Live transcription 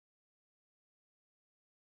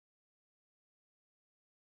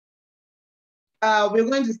we're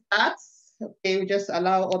going to start. Okay, we just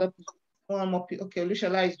allow other people. One more people. Okay,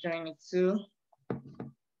 Lushala is joining too.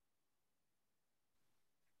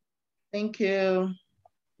 Thank you.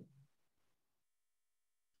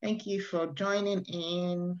 Thank you for joining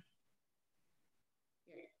in.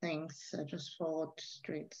 Thanks. I just forward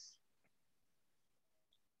straight.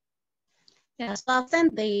 Yeah, so I'll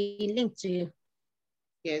send the link to you.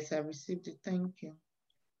 Yes, I received it. Thank you.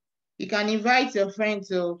 You can invite your friend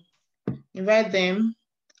to invite them.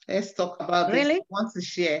 Let's talk about this. You want to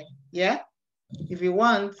share? Yeah. If you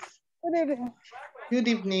want. Good evening. Good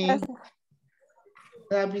evening.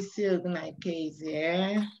 That'll be still my case.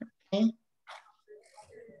 Yeah. Okay.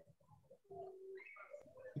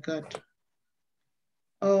 Good.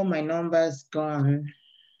 Oh, my number's gone.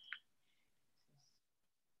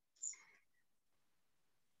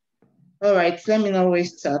 All right, let me not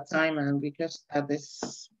waste our time and we just start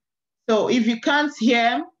this. So if you can't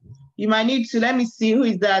hear, you might need to, let me see who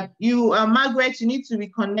is that. You, Margaret, you need to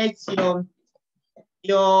reconnect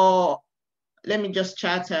your, let me just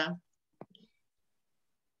chat her.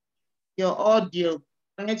 Your audio,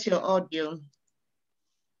 connect your audio.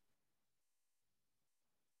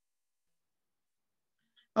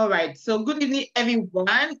 All right, so good evening,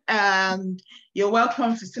 everyone. You're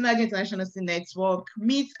welcome to Synergy International Network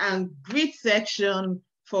Meet and Greet section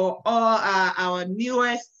for all our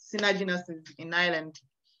newest Synergy nurses in Ireland.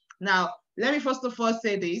 Now, let me first of all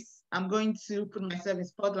say this. I'm going to put myself in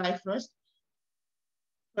spotlight first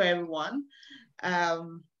for everyone.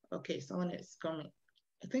 Okay, someone is coming.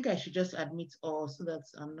 I think I should just admit all so that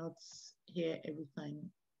I'm not here every time.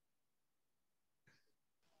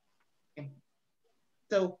 Okay.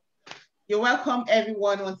 So you're welcome,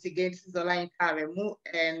 everyone, once again. This is Olayin Karemu,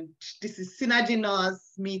 and this is Synergy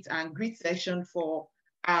Nurse Meet and Greet session for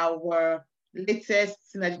our latest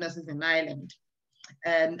Synergy nurses in Ireland.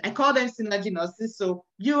 And I call them Synergy nurses. So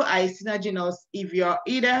you are a Synergy nurse if you're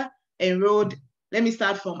either enrolled, let me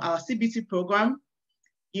start from our CBT program,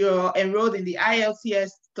 you're enrolled in the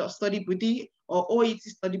IELTS study buddy or OET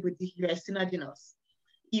study buddy, you're a Synergy nurse.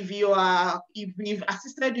 If we've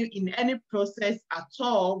assisted you in any process at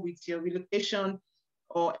all with your relocation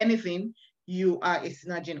or anything, you are a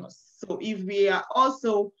Synergy nurse. So if we are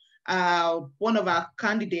also one of our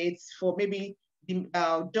candidates for maybe the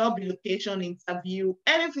job relocation interview,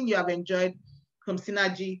 anything you have enjoyed from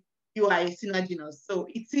Synergy, you are a Synergy nurse. So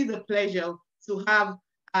it is a pleasure to have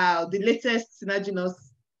the latest Synergy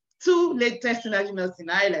nurse, two latest Synergy nurses in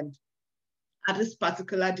Ireland at this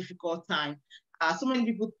particular difficult time. So many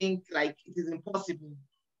people think like it is impossible,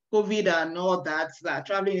 COVID and all that,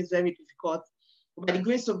 traveling is very difficult. But by the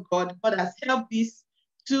grace of God, God has helped these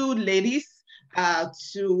two ladies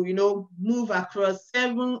to, move across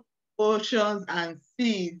 7 oceans and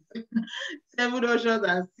seas, 7 oceans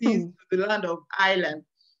and seas to the land of Ireland,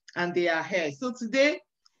 and they are here. So today,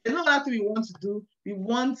 there's no other thing we want to do. We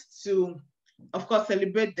want to, of course,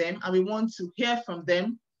 celebrate them, and we want to hear from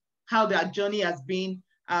them how their journey has been,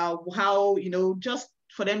 how, just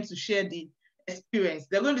for them to share the experience.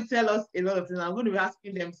 They're going to tell us a lot of things. I'm going to be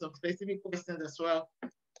asking them some specific questions as well.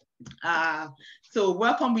 So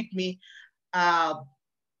welcome with me, Kemisola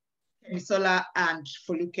and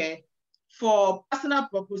Foluke. For personal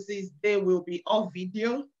purposes, they will be off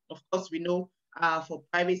video. Of course, we know for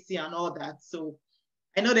privacy and all that. So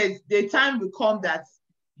I know that the time will come that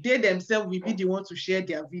they themselves will be the one to share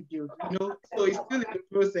their video, so it's still in the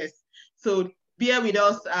process. So bear with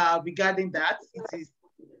us regarding that.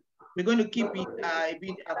 We're going to keep it a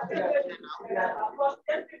bit confidential now.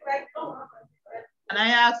 And I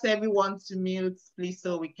ask everyone to mute, please,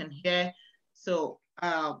 so we can hear. So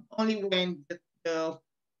only when the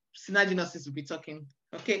Synergy nurses will be talking.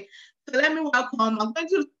 Okay, so let me welcome. I'm going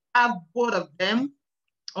to have both of them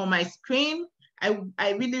on my screen. I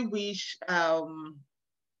really wish I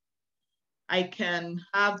can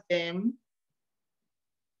have them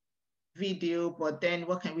video, but then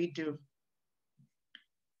what can we do?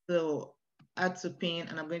 So add to pin,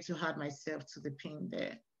 and I'm going to add myself to the pin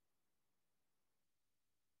there.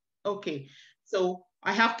 Okay, so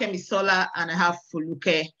I have Kemisola and I have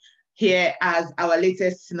Foluke here as our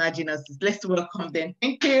latest Synergy nurses. Let's welcome them.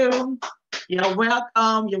 Thank you. You're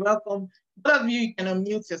welcome. You're welcome. Both of you can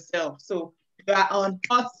unmute yourself. So you are on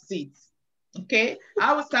hot seats. Okay,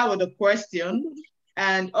 I will start with a question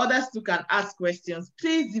and others too can ask questions.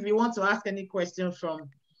 Please, if you want to ask any question from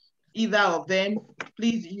either of them,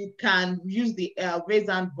 please, you can use the raise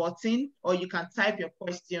hand button or you can type your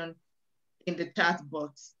question in the chat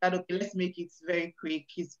box. Okay, let's make it very quick.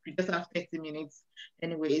 We just have 30 minutes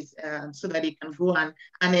anyways, so that you can go and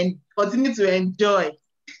then continue to enjoy.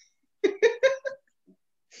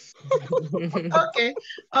 Okay,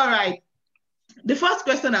 all right. The first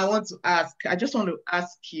question I want to ask, I just want to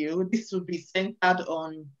ask you, this will be centered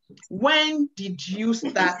on when did you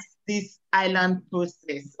start this island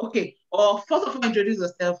process? Okay, or first of all, introduce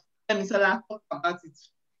yourself. Kemisola, talk about it.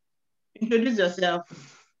 Introduce yourself.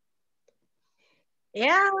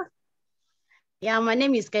 Yeah, yeah. My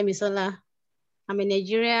name is Kemisola. I'm a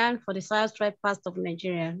Nigerian for the South Tribe part of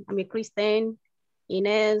Nigeria. I'm a Christian,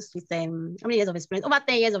 Ines, with how many years of experience? Over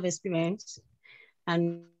 10 years of experience.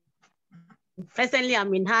 And presently,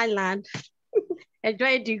 I'm in Highland,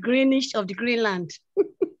 enjoying the greenish of the Greenland.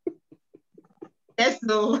 Yes,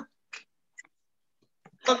 no.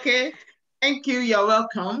 Okay, thank you. You're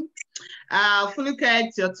welcome. Fuluka,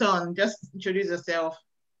 it's your turn. Just introduce yourself.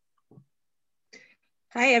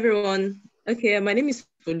 Hi, everyone. Okay, my name is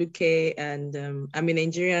Foluke, and I'm a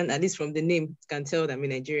Nigerian. At least from the name, you can tell that I'm a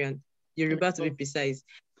Nigerian. Yoruba to be precise.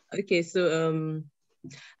 Okay, so I'm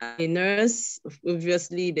a nurse,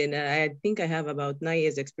 obviously. Then I think I have about 9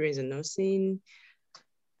 years experience in nursing,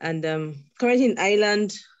 and currently in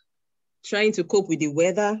Ireland, trying to cope with the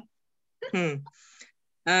weather, and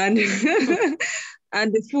and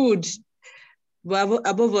the food. But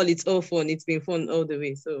above all, it's all fun. It's been fun all the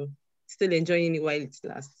way. So still enjoying it while it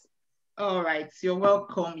lasts. All right, you're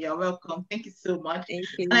welcome. You're welcome. Thank you so much. Thank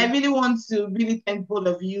you. And I really want to really thank both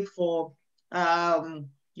of you for,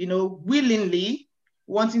 willingly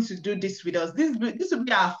wanting to do this with us. This will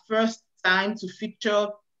be our first time to feature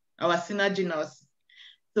our Synergy Nurse.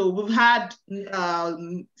 So we've had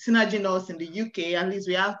Synergy Nurse in the UK. At least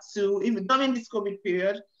we have two. Even during this COVID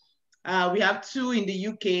period, we have two in the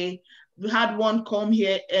UK. We had one come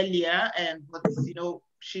here earlier, but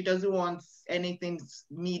she doesn't want anything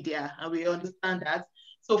media, and we understand that.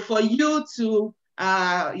 So for you to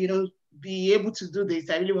be able to do this,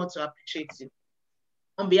 I really want to appreciate you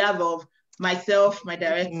on behalf of myself, my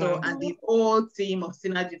director, and the whole team of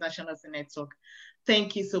Synergy National Network.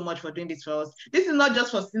 Thank you so much for doing this for us. This is not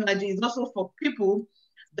just for Synergy, it's also for people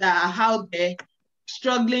that are out there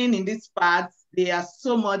struggling in this part. They are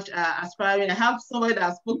so much aspiring. I have somebody that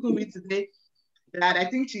I've spoken with today that I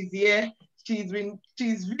think she's here. She's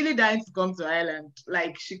really dying to come to Ireland.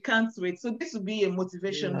 Like, she can't wait. So this will be a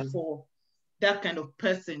motivation for that kind of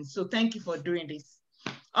person. So thank you for doing this.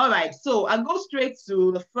 All right, so I'll go straight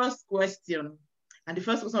to the first question. And the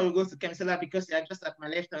first question will go to Kemisola because you're just at my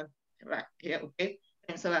left hand right here, okay?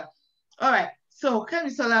 Kemisola. All right, so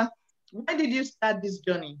Kemisola, when did you start this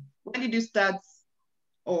journey? When did you start,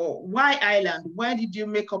 or why Ireland? Why did you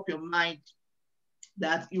make up your mind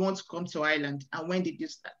that you want to come to Ireland, and when did you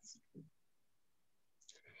start?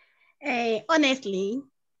 Honestly,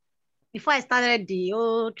 before I started the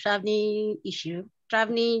whole traveling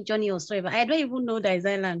journey or whatsoever, I don't even know there is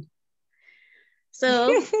Ireland.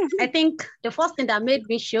 So I think the first thing that made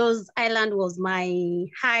me choose Ireland was my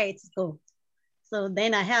height score. So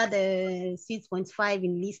then I had a 6.5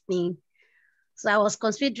 in listening. So I was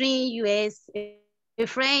considering US. A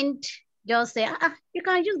friend just said, you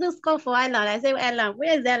can use this score for Ireland. I said, Ireland,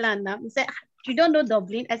 where is Ireland now? He said, you don't know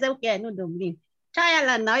Dublin? I said, okay, I know Dublin. Try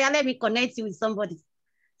Ireland now. Yeah, let me connect you with somebody.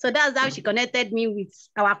 So that's how she connected me with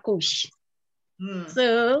our coach.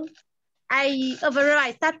 So I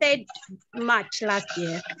started March last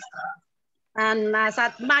year. And as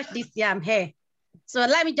at March this year, I'm here. So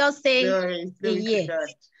let me just say a year.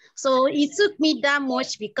 So it took me that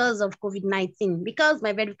much because of COVID-19, because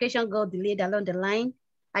my verification got delayed along the line.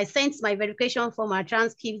 I sent my verification for my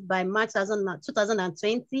transcript by March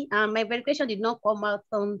 2020, and my verification did not come out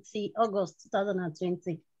until August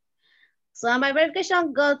 2020. So my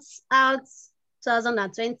verification got out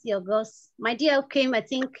 2020 August. My DL came, I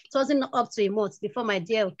think it wasn't up to a month before my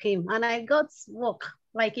DL came, and I got work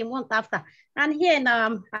like a month after. And here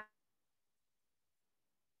now,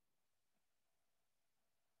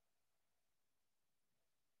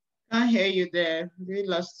 Can't hear you there. We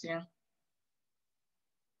lost you.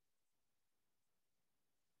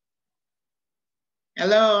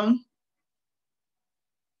 Hello?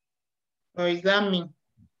 Or is that me?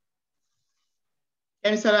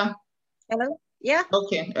 Kemisola? Hello? Yeah?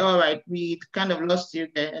 Okay, all right. We kind of lost you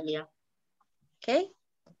there earlier. Okay.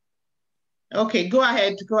 Okay, go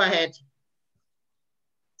ahead, go ahead.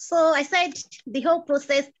 So I said the whole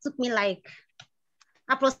process took me like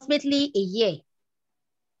approximately a year.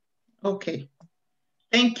 Okay,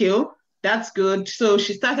 thank you. That's good. So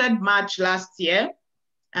she started March last year,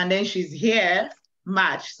 and then she's here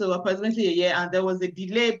March, so approximately a year, and there was a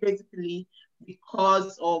delay basically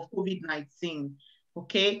because of COVID-19.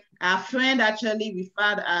 Okay, our friend actually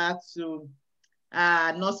referred her to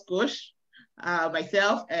Nurse Coach,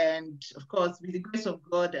 myself, and of course, with the grace of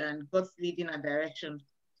God and God's leading and direction,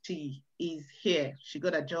 she is here. She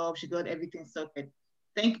got a job, she got everything sorted.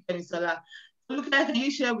 Thank you, Kemisola. So, look, can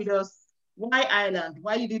you share with us why Ireland?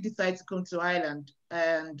 Why did you decide to come to Ireland?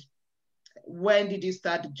 And when did you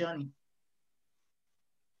start the journey?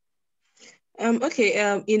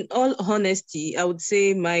 In all honesty, I would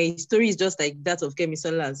say my story is just like that of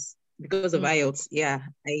Kemisola's because of IELTS. Yeah,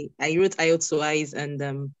 I wrote IELTS twice, and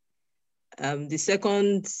the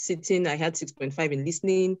second sitting I had 6.5 in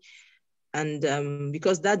listening, and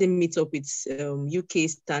because that didn't meet up with UK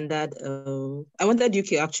standard, I wanted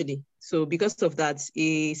UK actually. So because of that,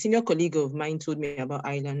 a senior colleague of mine told me about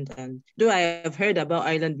Ireland, and though I have heard about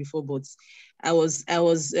Ireland before, but I was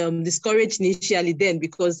discouraged initially then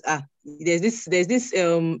because there's this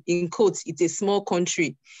in quotes, it's a small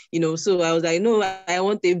country, so I was like, no, I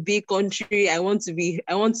want a big country. I want to be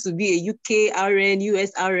a UK RN,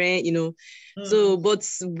 US RN, So, but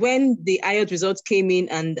when the IELTS results came in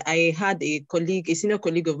and I had a senior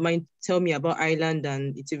colleague of mine tell me about Ireland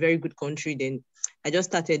and it's a very good country, then I just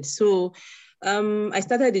started. So I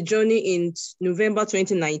started the journey in November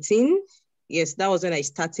 2019. Yes, that was when I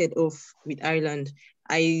started off with Ireland.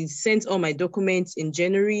 I sent all my documents in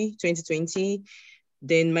January 2020.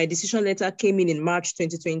 Then my decision letter came in March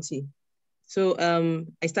 2020. So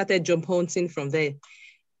I started job hunting from there.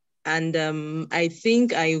 And I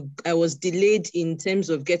think I was delayed in terms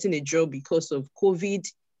of getting a job because of COVID,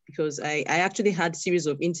 because I actually had a series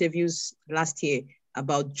of interviews last year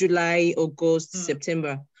about July, August,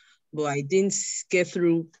 September, but I didn't get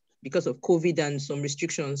through because of COVID and some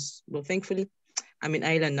restrictions. But thankfully, I'm in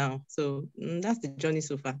Ireland now. So that's the journey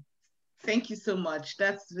so far. Thank you so much.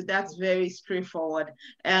 That's very straightforward.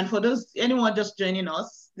 And for anyone just joining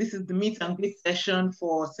us, this is the meet and greet session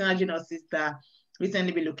for Synergy nurses that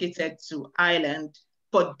recently relocated to Ireland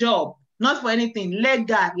for job, not for anything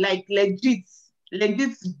legal, like legit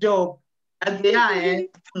job as they are.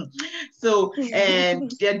 So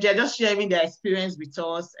and they're just sharing their experience with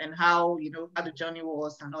us and how how the journey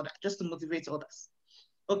was and all that, just to motivate others.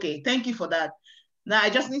 Okay, thank you for that. Now I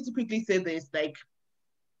just need to quickly say this, like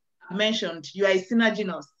I mentioned, you are a synergy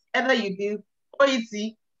nurse. Either you do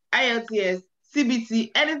OET, IELTS,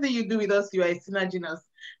 CBT, anything you do with us, you are a synergy nurse.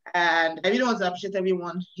 And I really want to appreciate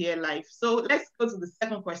everyone here live. So let's go to the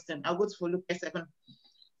second question. I'll go to Foluke second.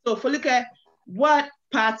 So Foluke, what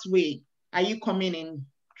pathway are you coming in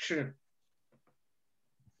through?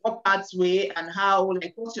 What pathway and how,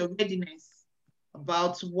 like, what's your readiness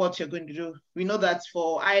about what you're going to do? We know that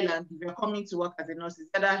for Ireland, if you're coming to work as a nurse, it's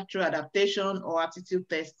either through adaptation or aptitude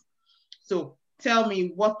test. So tell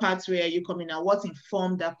me, what pathway are you coming and what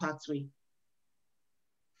informed that pathway?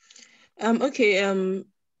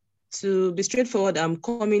 To be straightforward, I'm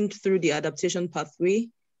coming through the adaptation pathway,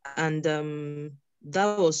 and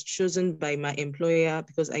that was chosen by my employer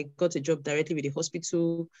because I got a job directly with the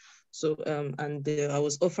hospital. So I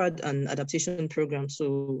was offered an adaptation program.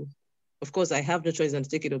 So of course I have no choice than to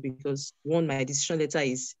take it up because one, my decision letter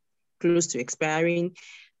is close to expiring.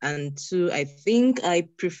 And two, I think I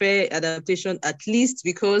prefer adaptation at least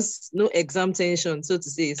because no exam tension, so to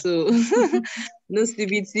say. So no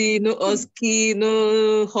CBT, no OSCE,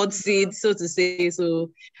 no hot seat, so to say. So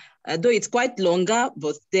though it's quite longer,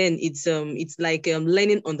 but then it's like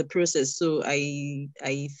learning on the process. So I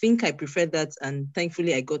think I prefer that, and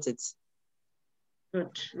thankfully I got it.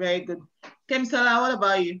 Good, very good. Kemisola, what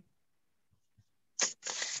about you?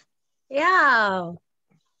 Yeah,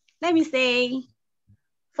 let me say,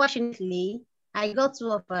 fortunately, I got two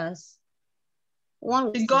offers.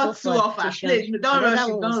 One she got two offers. Please, don't rush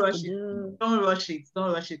it. Don't rush it. Don't rush it.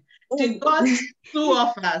 Don't rush it. She got two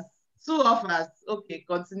offers. Two offers. Okay,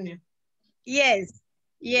 continue. Yes.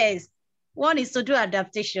 One is to do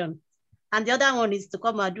adaptation, and the other one is to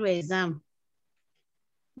come and do exam.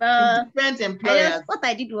 Different employers. What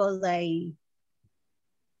I did was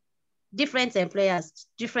different employers,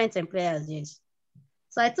 yes.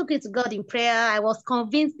 So I took it to God in prayer. I was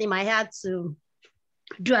convinced in my heart to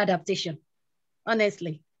do adaptation.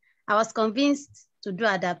 Honestly, I was convinced to do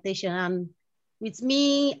adaptation. And with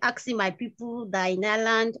me asking my people that in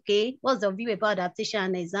Ireland, okay, what's the view about adaptation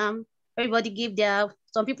and exam? Everybody gave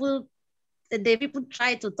some people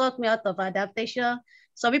tried to talk me out of adaptation.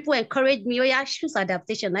 Some people encouraged me, oh yeah, choose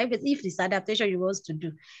adaptation. If it's adaptation you want to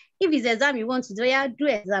do. If it's exam you want to do, yeah, do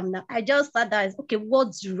exam now. I just thought that, okay,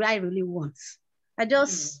 what do I really want? I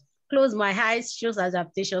just closed my eyes, chose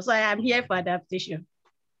adaptation. So I am here for adaptation.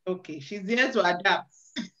 Okay, she's here to adapt.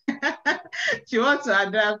 She wants to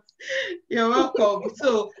adapt. You're welcome.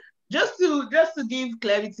 So just to give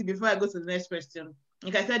clarity before I go to the next question,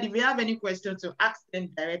 Like I said, if you have any questions to ask them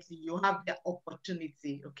directly, you have the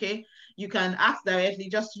opportunity, okay? You can ask directly,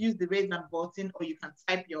 just use the raise hand button, or you can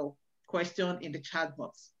type your question in the chat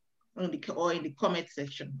box or in the comment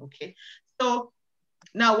section, okay? So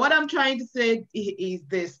now what I'm trying to say is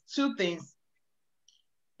this, two things.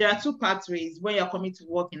 There are two pathways when you're coming to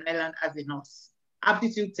work in Ireland as a nurse: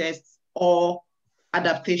 aptitude tests or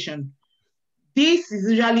adaptation. This is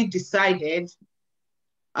usually decided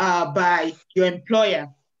by your employer.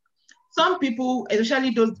 Some people,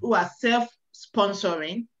 especially those who are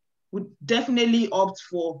self-sponsoring, would definitely opt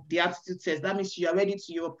for the aptitude test. That means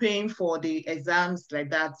you're paying for the exams like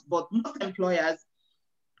that. But most employers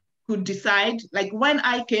could decide, like when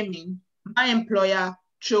I came in, my employer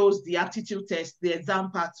chose the aptitude test, the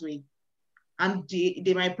exam pathway, and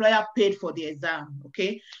my employer paid for the exam,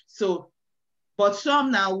 okay? So, but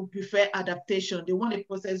some now would prefer adaptation. They want a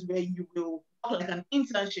process where you will work like an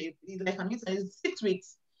internship. It's like an internship, 6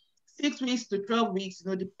 weeks. 6 weeks to 12 weeks,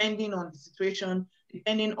 depending on the situation,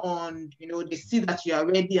 depending on, they see that you are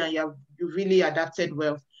ready and you really adapted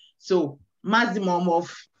well. So maximum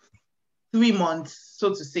of 3 months, so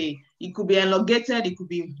to say. It could be elongated, it could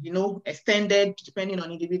be, extended, depending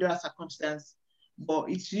on individual circumstance, but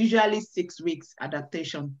it's usually 6 weeks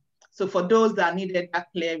adaptation. So for those that needed that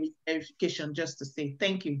clarification, just to say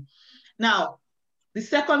thank you. Now, the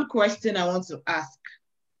second question I want to ask,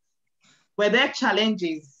 were there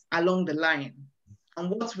challenges along the line? And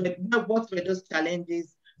what were those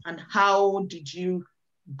challenges and how did you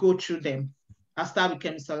go through them? I'll start with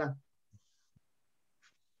Kemisola.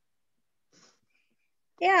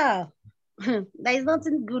 Yeah, there is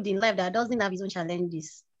nothing good in life that doesn't have its own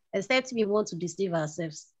challenges, except we want to deceive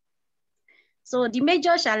ourselves. So the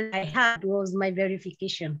major challenge I had was my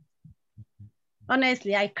verification.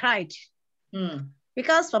 Honestly, I cried.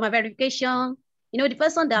 Because for my verification, the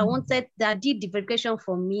person that did the verification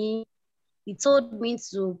for me, he told me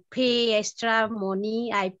to pay extra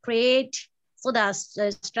money. I prayed so that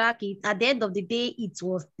struck it. At the end of the day, it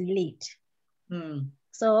was delayed.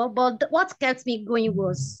 So, but what kept me going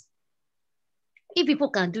was, if people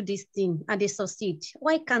can do this thing and they succeed,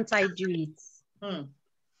 why can't I do it?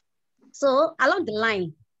 So along the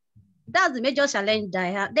line, that's the major challenge that I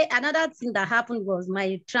had. Another thing that happened was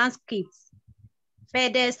my transcripts.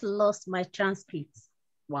 FedEx lost my transcripts.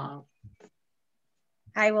 Wow.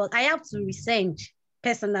 I have to resend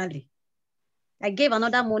personally. I gave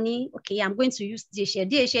another money. Okay, I'm going to use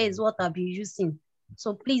DHL. DHL is what I'll be using.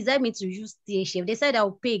 So please help me to use DHL. They said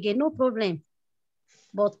I'll pay again, no problem.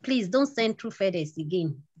 But please don't send through FedEx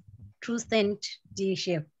again. Send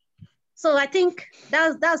DHL. So I think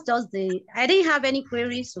that's just I didn't have any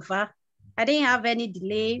queries so far. I didn't have any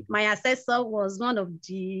delay. My assessor was one of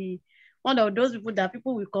those people that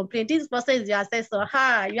people will complain. This person is your assessor.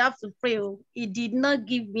 You have to pray. It did not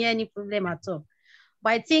give me any problem at all.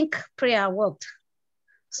 But I think prayer worked.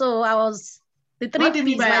 So I was the three What do you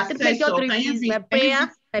mean P's, by my assessor? three P's, my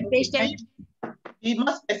prayer, my patience. Be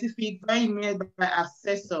more specific. What do you mean by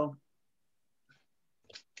assessor?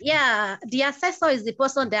 Yeah, the assessor is the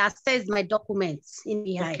person that assesses my documents in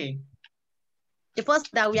BI. Okay. The person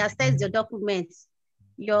that will assess your documents,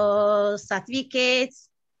 your certificates,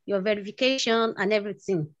 your verification, and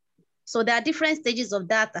everything. So there are different stages of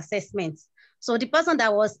that assessment. So the person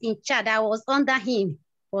that was in charge, that was under him,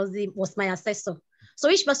 was my assessor. So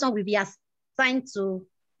each person will be assigned to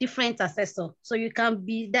different assessor. So there can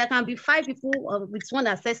be 5 people with one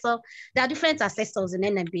assessor. There are different assessors in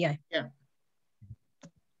NMBI. Yeah.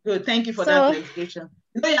 Good. Thank you for that clarification.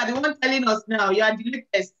 You are the one telling us now. You are the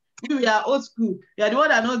latest. We are old school. You are the one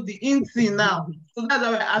that knows the in-thing now. So that's why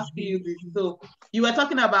we're asking you this. So you were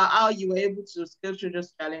talking about how you were able to scale through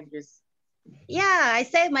those challenges. Yeah, I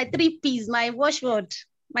said my 3 P's, my watchword.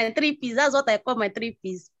 My 3 P's, that's what I call my 3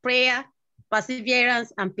 P's: prayer,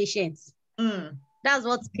 perseverance, and patience. That's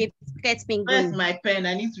what keeps me going. Where's my pen?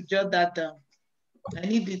 I need to jot that down. I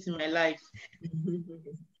need this in my life.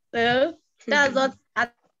 So that's what,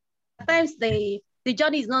 at times the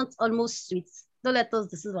journey is not almost sweet. Don't let us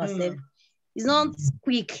deceive ourselves. It's not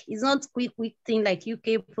quick. It's not quick thing like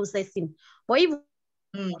UK processing. But if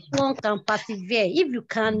one can persevere, if you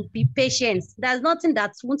can be patient, there's nothing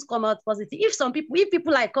that won't come out positive. If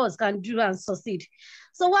people like us can do and succeed,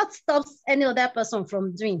 so what stops any other person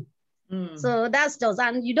from doing? So that's just,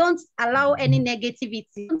 and you don't allow any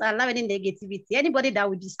negativity. Anybody that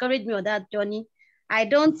will discourage me on that journey, I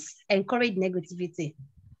don't encourage negativity.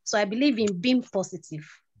 So I believe in being positive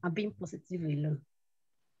and being positive alone.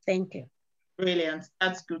 Thank you. Brilliant.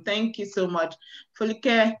 That's good. Thank you so much.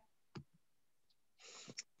 Folike.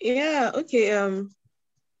 Yeah, okay.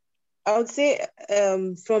 I would say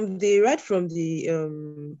from the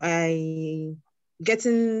I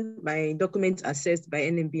getting my documents assessed by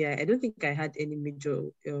NMBI, I don't think I had any major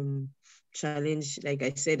challenge. Like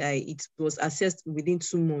I said, it was assessed within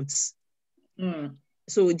 2 months.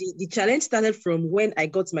 So the challenge started from when I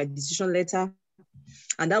got my decision letter,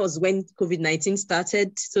 and that was when COVID-19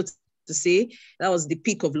 started, so to say. That was the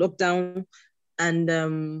peak of lockdown,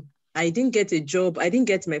 and I didn't get a job. I didn't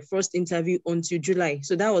get my first interview until July.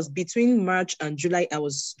 So that was between March and July. I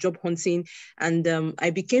was job hunting, and I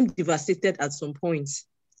became devastated at some point,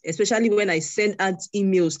 especially when I sent out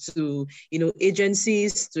emails to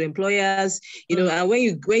agencies, to employers, and when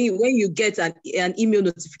you get an email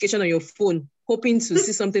notification on your phone, hoping to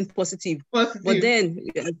see something positive. But then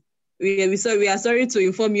we are sorry to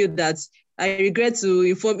inform you that I regret to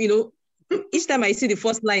inform each time I see the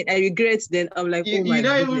first line, I regret. Then I'm like, oh my you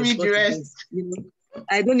don't goodness, even need the rest.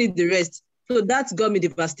 I don't need the rest. So that got me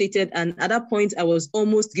devastated. And at that point, I was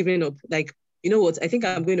almost giving up. Like, you know what? I think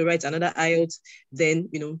I'm going to write another IELTS, then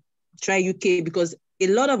try UK, because a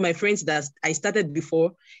lot of my friends that I started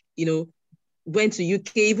before, went to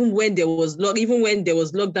UK even when there was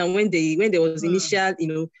lockdown, when there was initial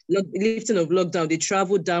lifting of lockdown. They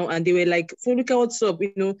traveled down and they were like, Foluka, what's up?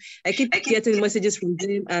 I keep getting messages from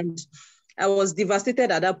them, and I was devastated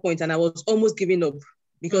at that point, and I was almost giving up,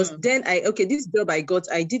 because then this job I got,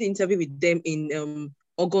 I did interview with them in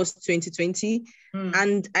August 2020,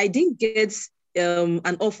 and I didn't get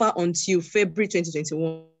an offer until February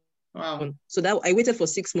 2021. Wow. So that I waited for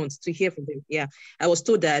 6 months to hear from them. Yeah, I was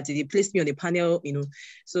told that they placed me on the panel,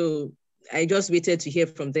 so I just waited to hear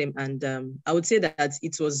from them. And I would say that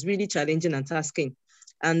it was really challenging and tasking.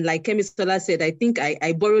 And like Kemi Sola said, I think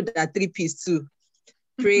I borrowed that 3 P's too.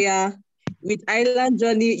 Prayer. With Island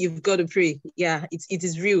Journey, you've got to pray. Yeah, it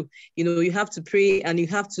is real. You have to pray and you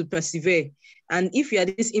have to persevere. And if you are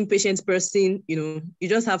this impatient person, you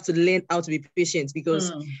just have to learn how to be patient,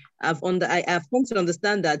 because I've come to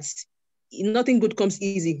understand that nothing good comes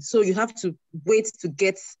easy. So you have to wait to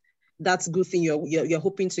get that good thing you're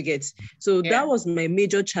hoping to get. So that was my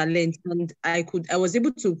major challenge, and I was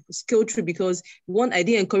able to scale through, because one, I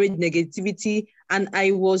didn't encourage negativity, and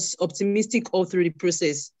I was optimistic all through the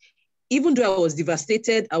process. Even though I was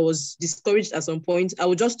devastated, I was discouraged at some point, I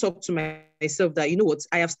would just talk to myself that,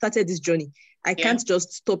 I have started this journey. I can't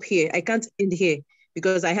just stop here. I can't end here,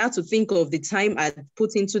 because I had to think of the time I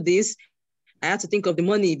put into this. I had to think of the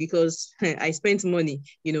money, because I spent money,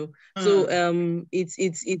 So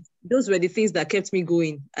those were the things that kept me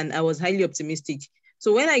going, and I was highly optimistic.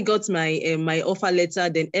 So when I got my offer letter,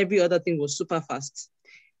 then every other thing was super fast.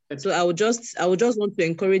 So I would just want to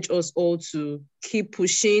encourage us all to keep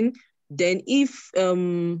pushing. Then if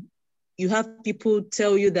you have people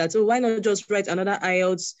tell you that, why not just write another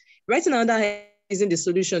IELTS? Writing another IELTS isn't the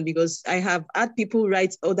solution, because I have had people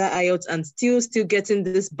write other IELTS and still getting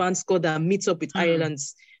this band score that meets up with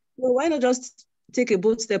Ireland's. So why not just take a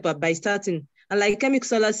bold step up by starting? And like Kemi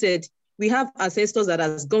Sola said, we have ancestors that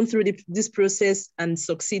has gone through this process and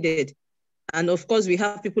succeeded. And of course, we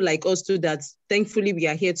have people like us too that thankfully we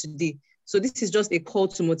are here today. So this is just a call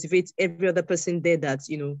to motivate every other person there that,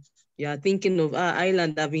 you are thinking of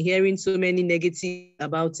Ireland. I've been hearing so many negatives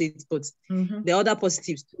about it, but there are other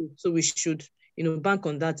positives too. So we should, bank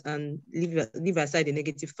on that and leave aside the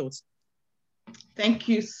negative thoughts. Thank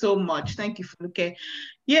you so much. Thank you, Foluke.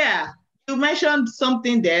 Yeah, you mentioned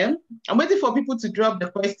something there. I'm waiting for people to drop the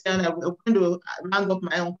question. I'm going to round up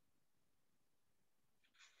my own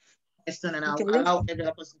question, and I'll allow every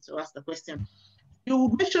other person to ask the question.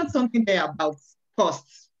 You mentioned something there about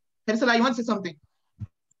costs. Kemisola, you want to say something?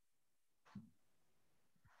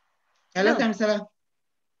 Hello, Kemisola.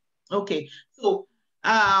 Okay, so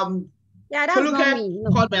yeah, that's not me.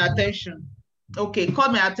 No. Caught my attention. Okay,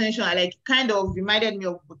 caught my attention. I kind of reminded me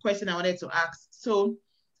of the question I wanted to ask. So,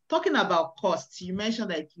 talking about costs, you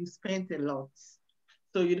mentioned that you spent a lot,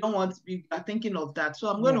 so you don't want to be thinking of that. So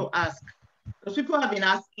I'm going to ask, because people have been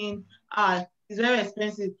asking, it's very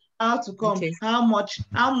expensive. How to come? Okay. How much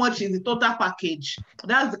is the total package?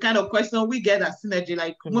 That's the kind of question we get at Synergy.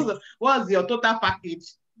 Like, what's your total package?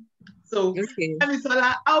 So,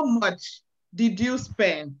 Kemisola, how much did you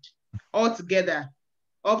spend altogether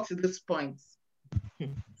up to this point?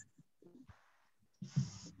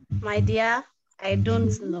 My dear, I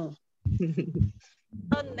don't know.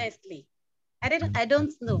 Honestly, I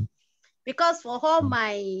don't know. Because for all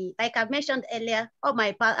my, like I mentioned earlier, all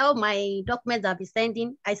my documents I'll be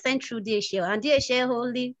sending, I sent through DHL, and DHL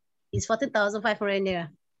only is 14,500 naira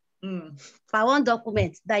per one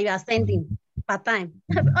document that you are sending per time.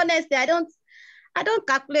 Honestly, I don't I don't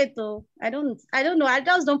calculate though. I don't know. I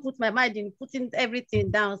just don't put my mind in putting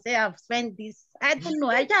everything down. Say I've spent this. I don't know.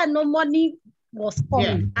 I just know money was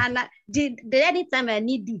coming. And the anytime I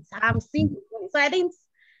need it, I'm seeing the money. So I didn't.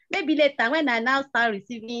 Maybe later when I now start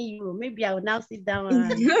receiving you, maybe I will now sit down and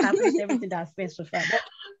calculate everything that I spent so far. But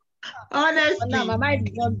honestly, now my mind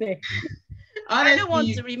is not there. Honestly, I don't want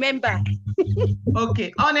to remember.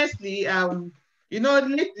 Okay, honestly,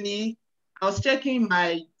 lately I was checking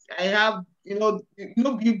I have, you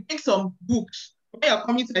bring some books. When you're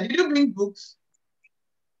coming to, did you bring books?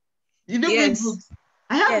 Did you bring books?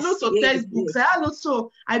 I have lots of textbooks. I have lots,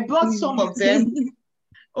 so I brought some of them.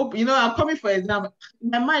 Oh, I'm coming for exam.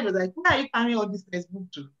 My mind was like, where are you carrying all this textbook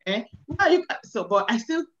to? Where are you? So, but I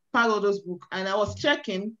still packed all those books, and I was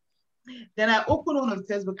checking. Then I opened one of the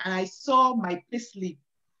textbook, and I saw my payslip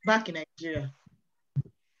back in Nigeria.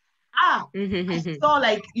 I saw,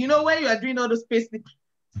 like, when you are doing all those payslip,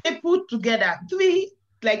 they put together three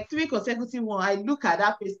consecutive ones. I look at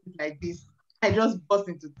that payslip like this. I just burst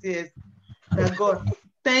into tears. My God,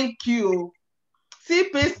 thank you. See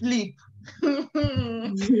payslip.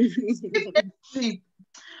 Sleep.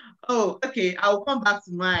 Oh, okay. I'll come back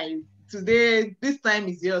to mine. Today, this time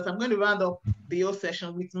is yours. I'm going to round up the whole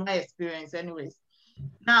session with my experience anyways.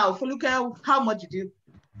 Now, for look at how much did you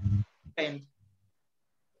spend?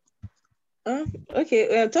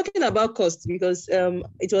 Okay, talking about cost, because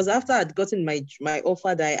it was after I'd gotten my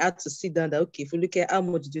offer that I had to sit down that, okay, if you look at how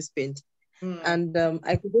much did you spend? And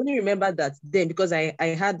I could only remember that then because I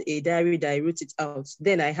had a diary that I wrote it out.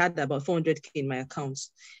 Then I had about 400K in my account.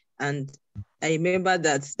 And I remember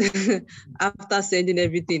that after sending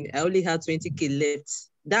everything, I only had 20K left.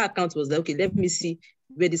 That account was like, okay, let me see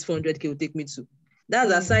where this 400K will take me to.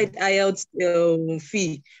 That's aside IELTS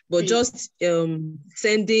fee, but just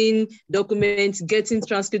sending documents, getting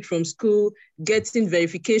transcript from school, getting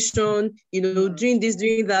verification, doing this,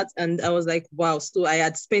 doing that. And I was like, wow, so I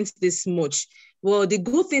had spent this much. Well, the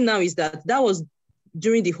good thing now is that was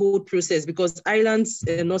during the whole process, because Ireland's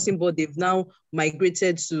nursing board, they've now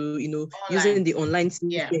migrated to, using the online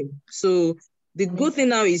system. Yeah. So the good thing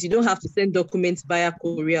now is you don't have to send documents via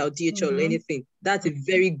courier or DHL or anything. That's a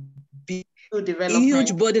very big,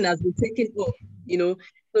 huge burden has been taken off,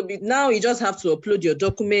 So now you just have to upload your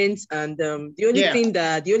documents, and the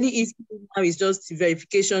only issue now is just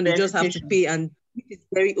verification. You just have to pay, and it's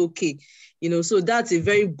very okay, So that's a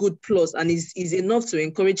very good plus, and is enough to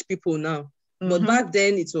encourage people now. But back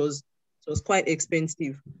then it was quite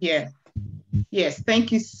expensive. Yeah. Yes.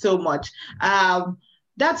 Thank you so much.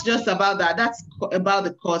 That's just about that. That's about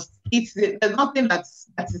the cost. There's nothing that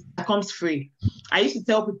comes free. I used to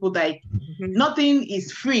tell people that nothing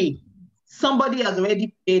is free. Somebody has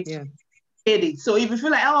already paid it. So if you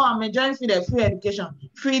feel like, oh, I'm enjoying free education,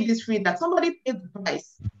 free this, free that, somebody paid the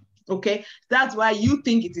price. Okay, that's why you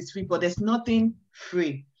think it is free, but there's nothing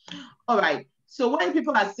free. All right. So when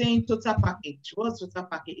people are saying total package, what's total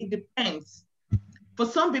package? It depends. For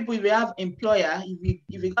some people, if you have employer, if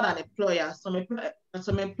you got an employer, some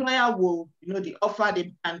employer will, they offer,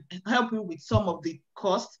 they can help you with some of the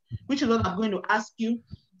costs, which is what I'm going to ask you.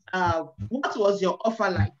 What was your offer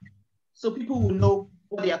like? So people will know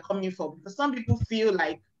what they are coming for. Because some people feel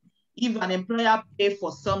like if an employer pay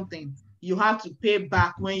for something, you have to pay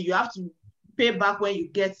back when you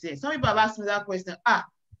get there. Some people have asked me that question.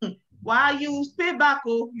 Why you pay back?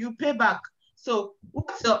 Oh, you pay back. So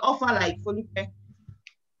what's your offer like, Felipe?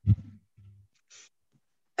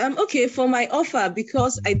 Okay, for my offer,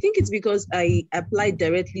 because I think it's because I applied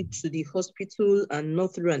directly to the hospital and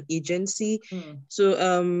not through an agency.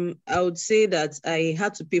 So I would say that I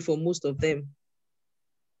had to pay for most of them.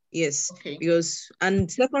 Yes, okay.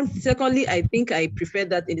 Secondly, I think I prefer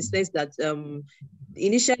that in the sense that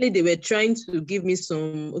initially they were trying to give me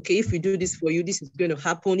some, okay, if we do this for you, this is going to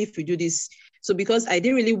happen. If we do this, so because I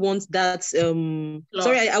didn't really want that,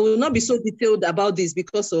 sorry, I will not be so detailed about this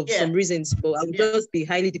because of some reasons, but I will just be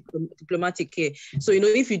highly diplomatic here. So,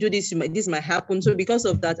 if you do this, this might happen. So because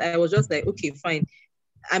of that, I was just like, okay, fine.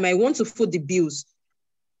 I might want to foot the bills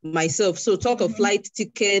myself. So talk of flight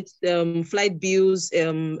tickets, flight bills,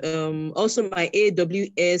 also my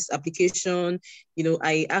AWS application,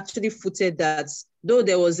 I actually footed that, though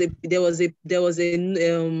there was a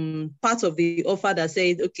part of the offer that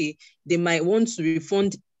said, okay, they might want to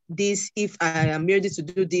refund this if I am ready to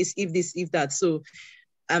do this, if that. So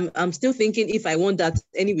I'm still thinking if I want that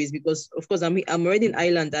anyways, because of course I'm already in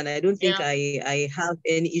Ireland and I don't think I have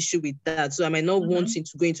any issue with that. So I might not want to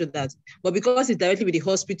go into that. But because it's directly with the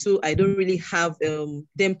hospital, I don't really have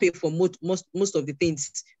them pay for most of the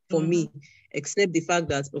things for me, except the fact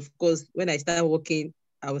that, of course, when I start working,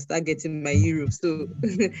 I will start getting my euro. So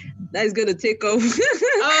that is going to take off.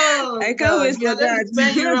 Oh, I can't God, wait you're for going to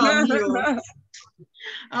spend euro on me. Oh. that.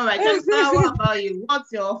 All right, Chelsea, what about you?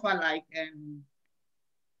 What's your offer like?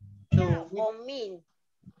 Yeah, for me,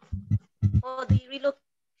 for the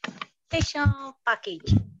relocation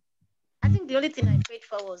package, I think the only thing I paid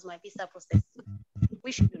for was my visa process,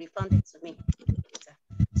 which should be refunded to me later.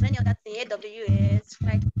 So any other thing, AWS,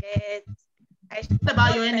 flight tickets, what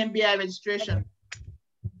about your NMBI registration?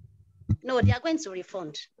 No, they are going to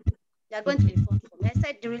refund. They are going to refund for me. I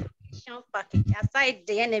said the relocation package, aside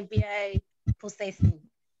the NMBI processing.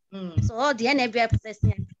 So all the NMBI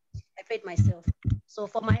processing, I paid myself. So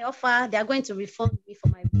for my offer, they are going to refund me for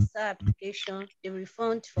my visa application. They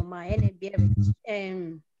refund for my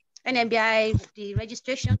NMBI, the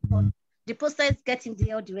registration, for the process getting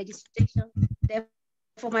the registration. Then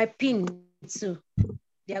for my PIN too,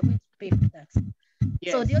 they are going to pay for that.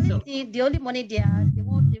 Yes, so the only money they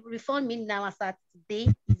will refund me now as at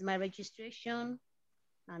today is my registration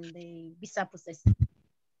and the visa processing.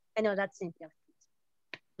 Any other thing?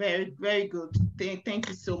 Very, very good. Thank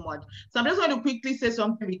you so much. So I'm just going to quickly say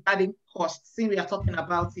something regarding cost, since we are talking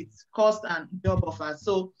about it, cost and job offer.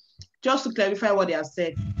 So just to clarify what they have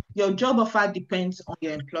said, your job offer depends on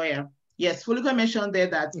your employer. Yes, Fuluka mentioned there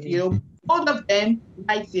that, you know, both of them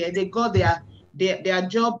right here, they got their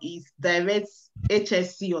job is direct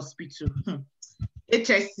HSC hospital.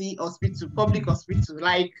 HSC hospital, public hospital,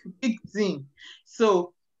 like big thing.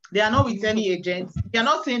 So they are not with any agents. They are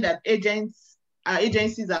not saying that agencies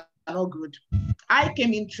are not good. I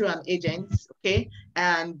came in through an agent, okay,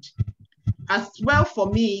 and as well for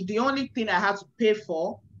me, the only thing I had to pay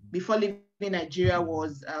for before leaving Nigeria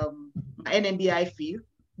was my NMBI fee,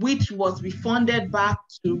 which was refunded back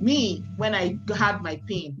to me when I had my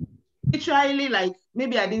PIN. Literally, like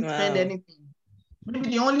maybe I didn't spend anything. Maybe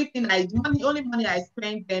the only money I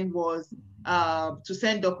spent then was to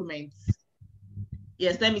send documents.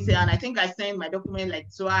 Yes, let me say, and I think I sent my document like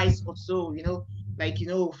twice or so, you know, like, you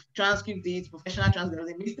know, transcript this, professional transcript. There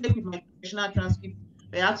was a mistake with my professional transcript.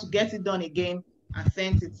 I had to get it done again and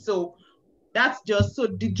sent it. So that's just, so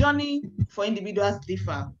the journey for individuals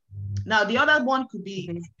differ. Now, the other one could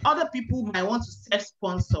be other people might want to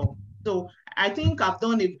self-sponsor. So I think I've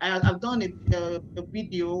done a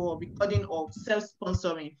video or recording of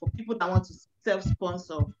self-sponsoring for people that want to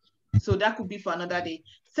self-sponsor. So that could be for another day.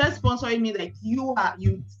 Self-sponsoring means like you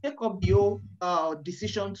take up your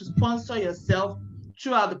decision to sponsor yourself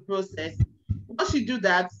throughout the process. Once you do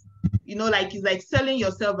that, you know, like it's like selling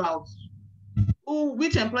yourself out.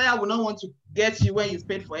 Which employer will not want to get you when you've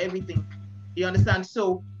paid for everything? You understand?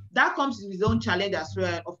 So that comes with its own challenge as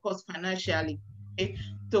well, of course, financially. Okay?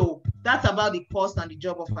 So that's about the cost and the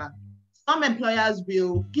job offer. Some employers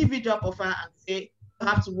will give you job offer and say, you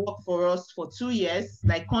have to work for us for 2 years,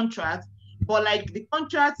 like contract. But like the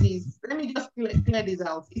contract is, let me just clear this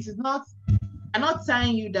out. It is not, I'm not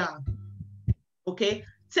tying you down. Okay?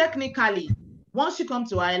 Technically, once you come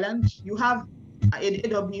to Ireland, you have an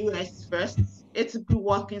AWS first, ATP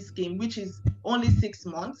working scheme, which is only 6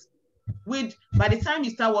 months. By the time you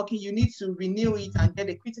start working, you need to renew it and get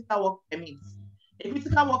a critical work permit. A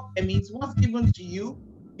critical work permit, once given to you,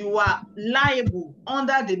 you are liable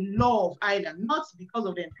under the law of Ireland, not because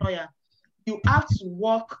of the employer. You have to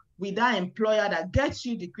work with that employer that gets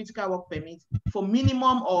you the critical work permit for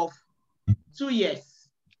minimum of 2 years.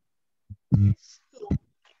 So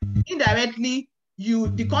indirectly,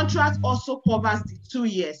 the contract also covers the 2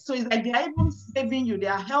 years. So it's like they are even saving you, they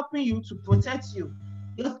are helping you to protect you.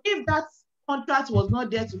 Because if that contract was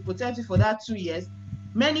not there to protect you for that 2 years,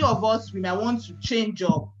 many of us, we might want to change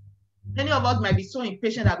job. Many of us might be so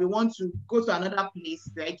impatient that we want to go to another place.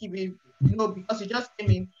 Like if you know, because you just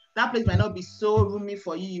came in, that place might not be so roomy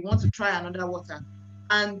for you. You want to try another water.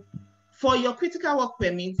 And for your critical work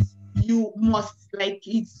permits, you must, like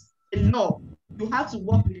it's a law, you have to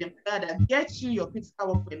work with the employer that gets you your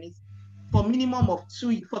critical work permits for minimum of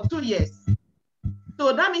 2 years.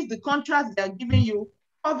 So that means the contract they're giving you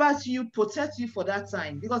covers you, protects you for that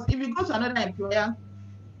time. Because if you go to another employer,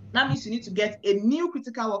 that means you need to get a new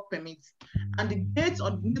critical work permit. And the date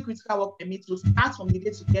on the new critical work permit will start from the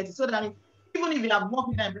date you get it. So that even if you have worked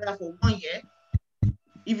with an employer for 1 year,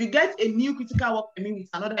 if you get a new critical work permit with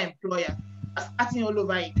another employer, you're starting all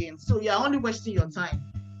over again. So you're only wasting your time.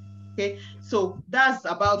 Okay, so that's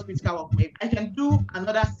about critical work permit. I can do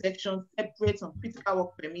another section separate on critical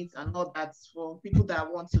work permits and all that for people that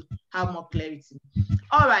want to have more clarity.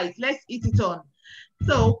 All right, let's eat it on.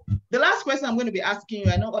 So the last question I'm going to be asking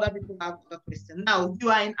you, I know other people have other questions. Now, you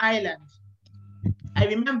are in Ireland. I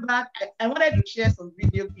remember I wanted to share some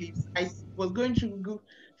video clips. I was going through Google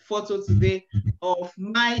photo today of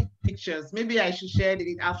my pictures. Maybe I should share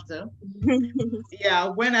it after. Yeah,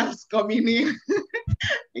 when I was coming in.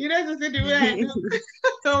 You know, to see the way I look.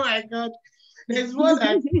 Oh my God. There's one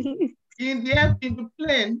that in the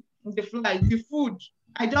plane, in the flight, the food,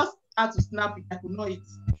 I just had to snap it. I could not eat.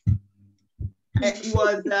 It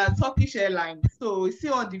was Turkish Airlines. So we see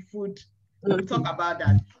all the food. We talk about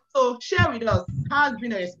that. So share with us, how has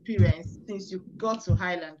been your experience since you got to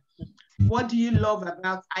Ireland? What do you love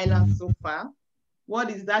about Ireland so far?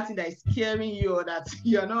 What is that thing that is scaring you or that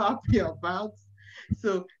you're not happy about?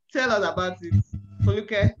 So tell us about it.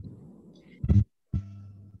 Foluke.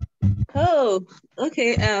 Oh,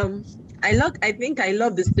 okay. I think I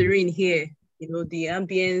love the serene here. You know, the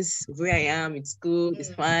ambience where I am, it's good,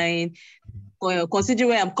 it's fine. Consider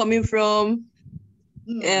where I'm coming from,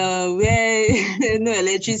 where no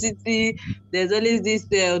electricity, there's always this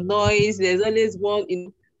noise, there's always one,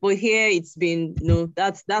 but here it's been,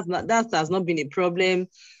 that has not been a problem.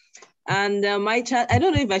 And I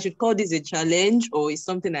don't know if I should call this a challenge or it's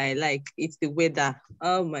something I like. It's the weather.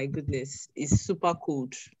 Oh my goodness, it's super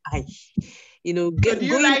cold. So do you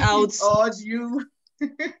going like out it or do you?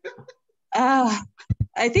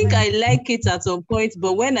 I think I like it at some point,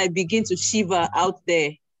 but when I begin to shiver out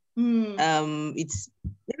there, maybe it's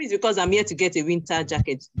because I'm here to get a winter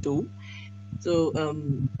jacket too. So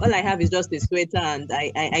all I have is just a sweater, and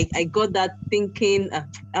I got that thinking,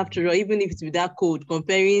 after all, even if it's with that cold,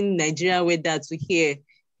 comparing Nigeria weather to here,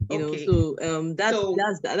 Okay. So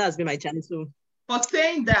that's been my challenge. So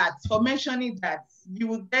for mentioning that, you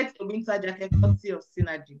will get a winter jacket courtesy of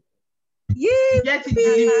Synergy. Yeah, get it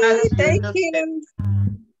delivered to your doorstep.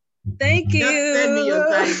 Thank you. Just send me your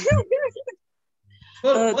time.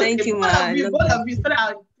 Thank you, ma. Both of you, so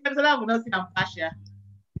that will not see I'm partial.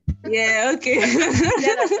 Yeah, okay.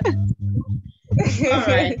 All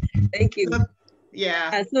right. Thank you. So,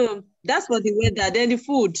 yeah. So that's for the weather. Then the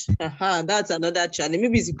food. That's another challenge.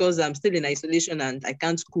 Maybe it's because I'm still in isolation and I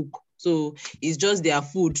can't cook. So it's just their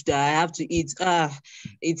food that I have to eat.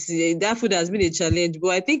 It's that food has been a challenge. But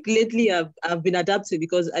I think lately I've been adapting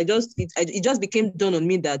because it just became done on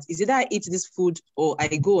me that is either I eat this food or I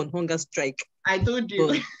go on hunger strike. I told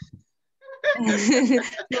you.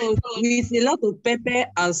 So with a lot of pepper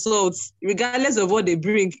and salt, regardless of what they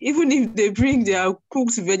bring, even if they bring their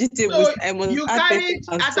cooked vegetables, So I must you add pepper carried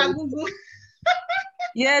and salt.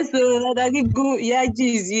 Yes, so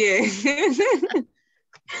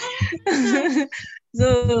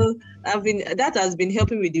so that has been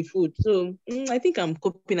helping with the food. So I think I'm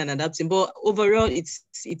coping and adapting. But overall, it's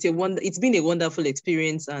been a wonderful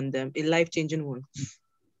experience and a life-changing one.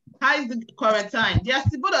 How is the quarantine? They are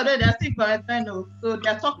still quarantine, so they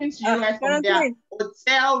are talking to you right from their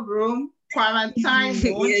hotel room, quarantine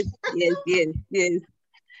mode. Yes.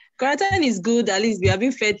 Quarantine is good. At least we have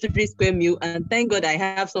been fed 3 square meal, and thank God I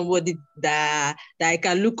have somebody that I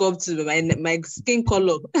can look up to, my skin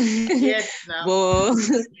color. Yes, now. But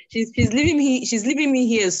she's leaving me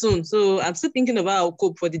here soon, so I'm still thinking about how I'll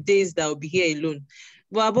cope for the days that I'll be here alone.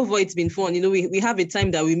 But above all, it's been fun. We have a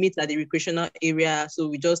time that we meet at the recreational area, so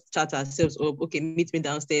we just chat ourselves up. Okay, meet me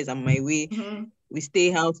downstairs. I'm on my way. Mm-hmm. We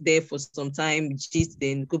stay out there for some time, gist,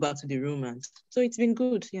 then go back to the room, and so it's been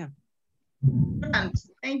good. Yeah. And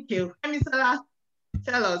thank you. Emisola,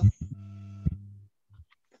 tell us.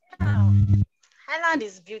 Wow. Highland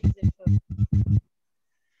is beautiful.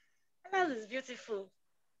 Highland is beautiful.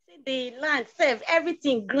 See the land,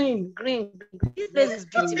 everything green. This place is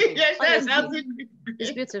beautiful. Yes, honestly,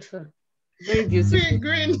 it's beautiful. Very beautiful.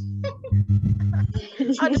 Green.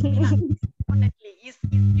 Honestly, it's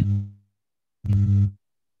beautiful.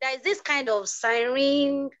 There is this kind of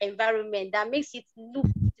serene environment that makes it look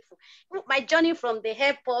beautiful. My journey from the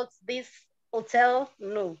airport, this hotel,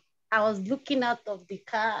 I was looking out of the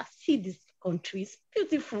car, see this country, it's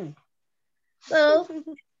beautiful. So,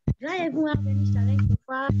 do I even have any challenge so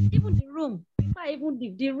far? Even the room, before I even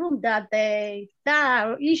the room that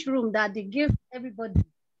each room that they give everybody,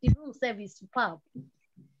 the room service superb.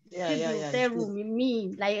 Yeah. Room in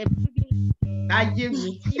me, like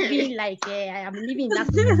living like I am living in that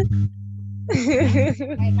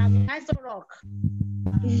like I'm in Nice Rock.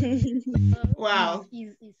 Wow.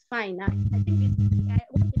 It's fine. I think one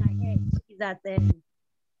thing I heard is that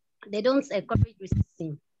they don't encourage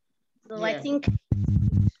resisting. So yeah. I think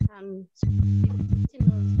well.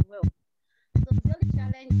 So the only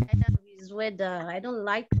challenge I have is weather. I don't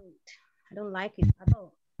like it at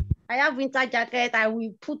all. I have winter jacket. I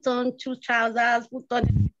will put on 2 trousers, put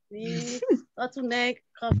on turtleneck,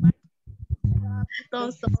 cover, put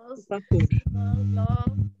on socks, put on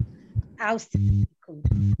glove. I'll still be cold.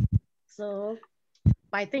 So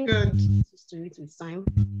But I think Good. used to it with time.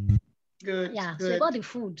 Good. Yeah, Good. so I got the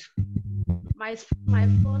food. My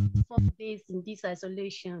first days in this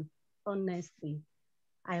isolation, honestly,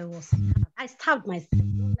 I starved myself.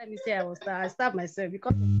 Don't let me say I was starved. I starved myself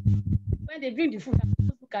because when they bring the food, I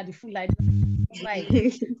just look at the food like right.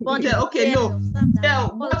 But Okay, no. Tell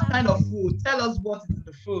what kind of food? Tell us what is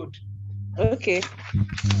the food. Okay.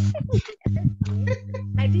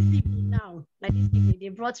 Like this evening now, like this evening, they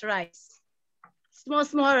brought rice.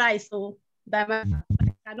 Small rice, so that I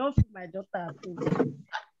cannot feed my daughter food.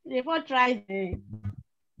 They brought rice,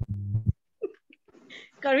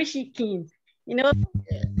 curry chicken, you know.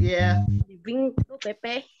 Yeah. They bring no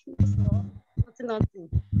pepper, nothing.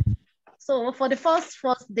 So for the first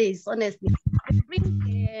days, honestly, they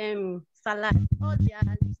bring salad, all their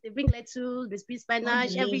they bring lettuce, they speak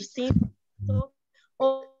spinach, everything. So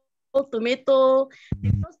all tomato, they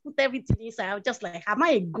just put everything inside. I was just like, am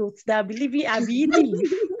I a goat that believing I be eating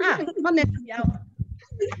leaf? Honestly,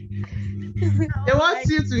 They want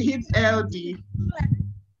you to hit LD.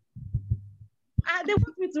 They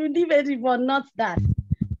want me to leave it, but not that.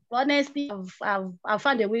 But honestly, I've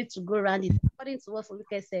found a way to go around it. According to what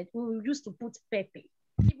Foluke said, we used to put pepper.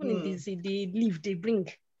 Even in the leaf they bring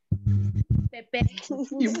pepper.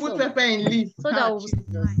 You put pepper in leaf. So that was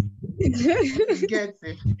get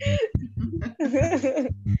it.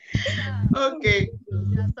 Okay.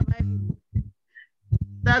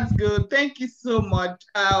 That's good. Thank you so much.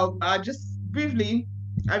 Just briefly,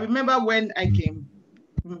 I remember when I came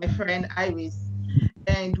with my friend Iris,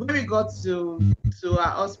 and when we got to our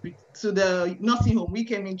hospital, to the nursing home, we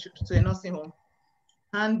came into to a nursing home,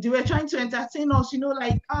 and they were trying to entertain us,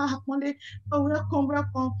 like, Monday, welcome,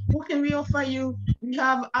 what can we offer you? We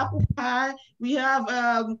have apple pie, we have,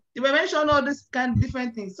 they were mentioning all this kind of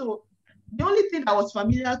different things. So the only thing that was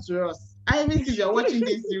familiar to us, Iris, if you're watching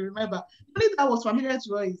this, you remember, the only thing that was familiar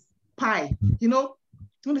to us is pie,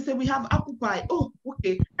 when they say we have apple pie, oh,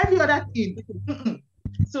 okay, every other thing.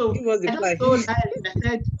 So I just told Iris, I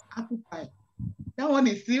said, apple pie. That one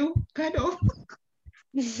is still kind of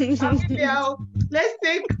familiar. Let's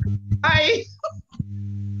take pie.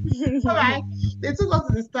 All right. They took us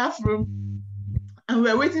to the staff room and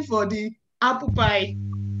we were waiting for the apple pie.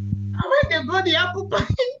 And when they got the apple pie,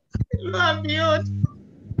 lo and behold,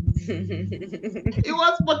 it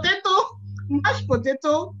was potato, mashed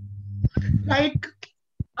potato. Like,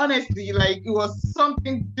 honestly, like it was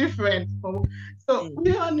something different. So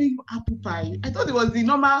we all knew apple pie. I thought it was the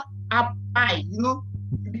normal apple pie, the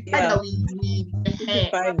pie that we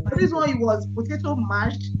But this one, it was potato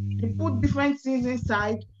mashed. They put different things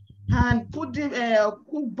inside and put the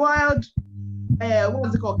boiled, what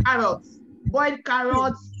was it called? Carrots. Boiled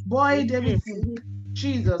carrots, boiled everything.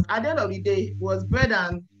 Jesus. At the end of the day, it was bread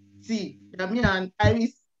and tea. Me and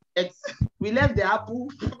Iris, we left the apple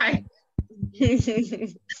pie.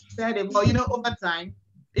 But over time,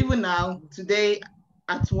 even now, today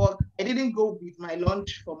at work, I didn't go with my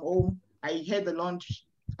lunch from home. I had the lunch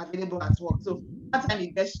available at work. So that time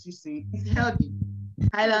it gets to see it's healthy.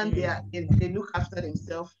 Thailand, they look after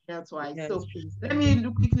themselves health-wise. So let me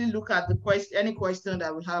quickly look at the question, any question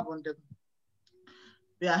that we have on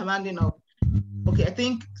we are handing up. Okay, I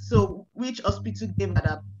think so. Which hospital gave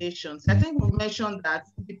adaptations? I think we mentioned that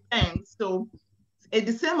it depends. So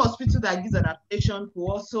the same hospital that gives adaptation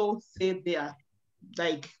will also say they are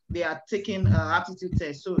taking aptitude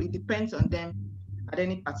test. So it depends on them at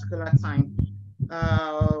any particular time.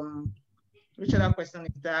 Which other question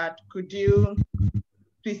is that? Could you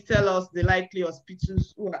please tell us the likely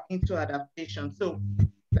hospitals who are into adaptation? So,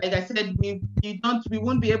 like I said, we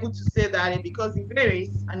won't be able to say that because it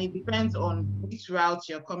varies and it depends on which route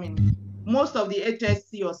you're coming. Most of the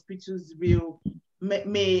HSC hospitals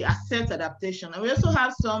may accept adaptation, and we also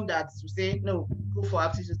have some that say no, go for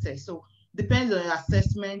aptitude test. So depends on your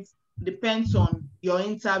assessment, depends on your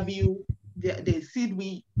interview, the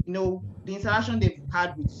interaction they've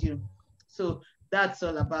had with you. So that's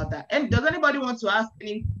all about that. And does anybody want to ask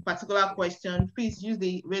any particular question? Please use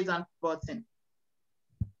the raise hand button.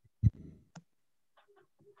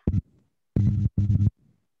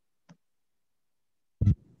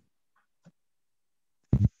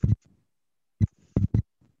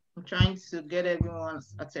 I'm trying to get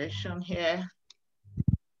everyone's attention here.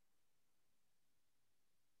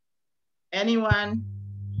 Anyone?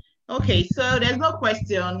 Okay, so there's no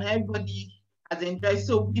question. Everybody has enjoyed.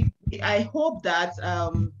 So I hope that,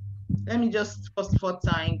 let me just first of all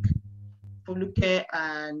thank Foluke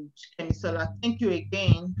and Kemisola. Thank you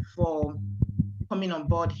again for coming on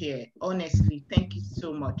board here. Honestly, thank you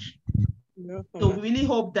so much. So we really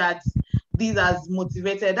hope that this has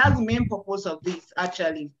motivated. That's the main purpose of this,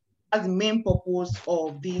 actually. That's the main purpose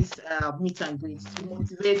of this meet and greet, to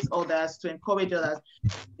motivate others, to encourage others.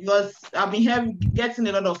 Because I've been getting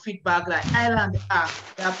a lot of feedback like Ireland,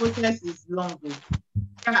 their process is long.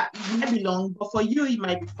 Yeah, it might be long, but for you, it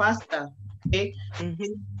might be faster. Okay.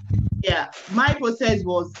 Yeah, my process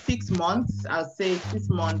was 6 months. I'll say 6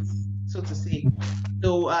 months, so to say.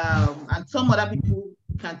 So, and some other people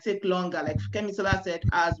can take longer. Like Kemisola said,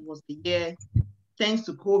 ours was a year, thanks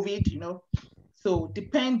to COVID, So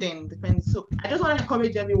depending. So I just want to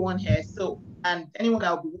encourage everyone here. So, and anyone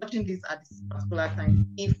that will be watching this at this particular time,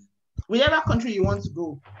 if whichever country you want to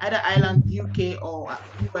go, either Ireland, UK, or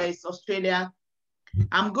US, Australia,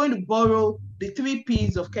 I'm going to borrow the 3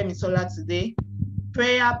 P's of Kemisola today: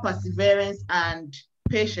 prayer, perseverance, and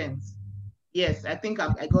patience. Yes, I think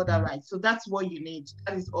I got that right. So that's what you need.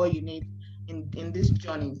 That is all you need in this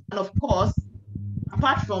journey. And of course,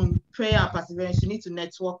 apart from prayer and perseverance, you need to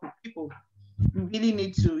network with people. You really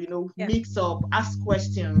need to, mix up, ask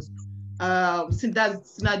questions. Since that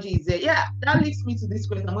synergy is there. Yeah, that leads me to this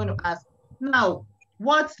question I'm going to ask. Now,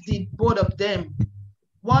 what did both of them,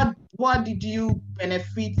 what did you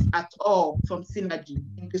benefit at all from synergy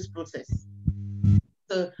in this process?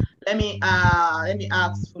 So let me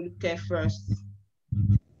ask Foluke first.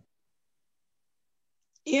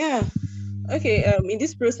 Yeah. Okay. In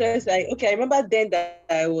this process, I remember then that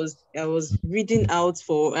I was reading out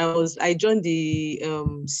I joined the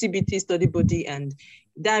CBT study body, and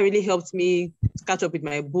that really helped me catch up with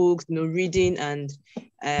my books, reading. And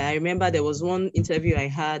I remember there was one interview I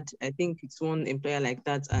had. I think it's one employer like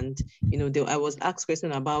that, and I was asked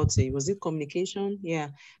question about was it communication? Yeah,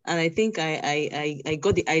 and I think I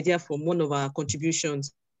got the idea from one of our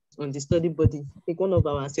contributions on the study body. I think one of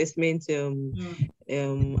our assessment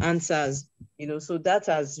answers, so that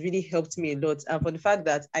has really helped me a lot. And for the fact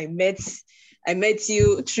that I met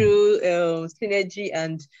you through synergy,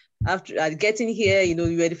 and after getting here, you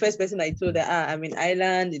were the first person I told that I'm in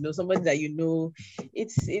Ireland, somebody that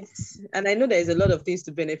it's and I know there's a lot of things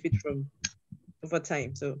to benefit from over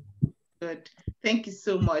time. So good. Thank you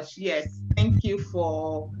so much. Yes, thank you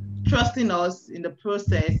for trusting us in the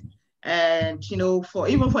process. And for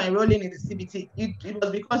enrolling in the CBT, it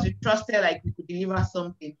was because you trusted like we could deliver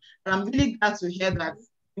something. And I'm really glad to hear that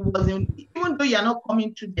it wasn't, even though you're not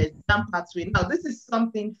coming through the exam pathway. Now, this is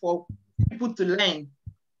something for people to learn.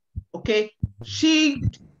 Okay.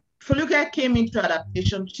 Foluke came into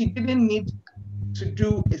adaptation. She didn't need to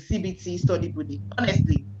do a CBT study buddy.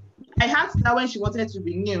 Honestly, I asked her when she wanted to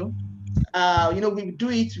renew. We do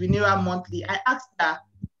it renewal monthly. I asked her,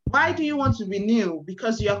 why do you want to renew?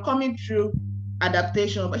 Because you are coming through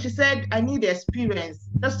adaptation. But she said, I need experience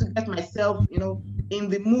just to get myself, in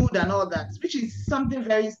the mood and all that, which is something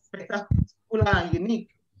very spectacular and unique.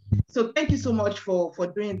 So thank you so much for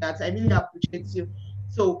doing that. I really appreciate you.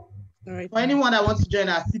 So for anyone that wants to join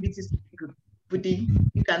our CBT group,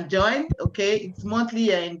 you can join. Okay, it's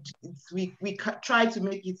monthly, and we try to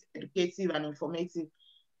make it educative and informative.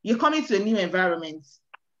 You're coming to a new environment.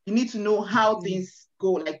 You need to know how things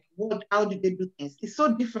go, like how do they do things? It's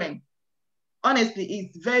so different. Honestly,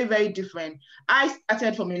 it's very, very different. I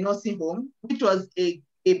started from a nursing home, which was a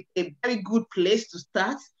very good place to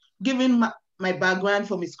start, given my background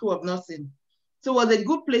from a school of nursing. So it was a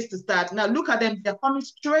good place to start. Now look at them, they're coming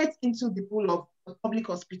straight into the pool of a public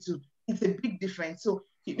hospital. It's a big difference. So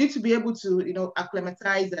you need to be able to,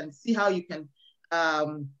 acclimatize and see how you can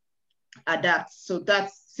adapt. So that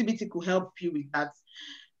CBT could help you with that.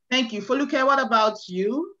 Thank you. Foluke, what about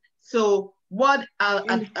you? So how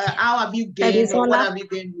have you gained, or what have you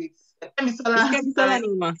gained with Kemisola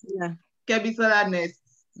next?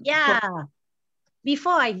 Yeah.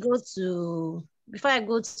 Before I go to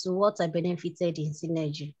what I benefited in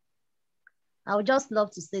synergy, I would just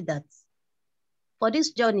love to say that for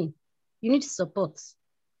this journey, you need support.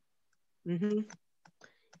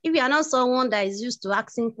 If you are not someone that is used to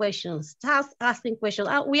asking questions, start asking questions.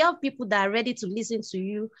 We have people that are ready to listen to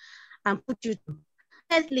you and put you through.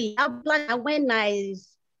 Honestly, when I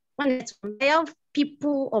have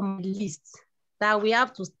people on my list that we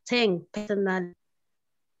have to thank personally.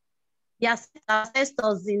 The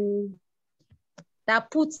ancestors that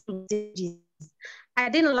put stages. I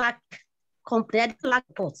didn't lack company, I didn't lack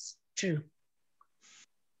reports. True.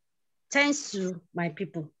 Thanks to my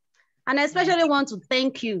people. And I especially want to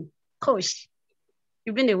thank you, Coach.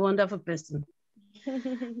 You've been a wonderful person.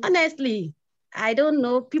 Honestly, I don't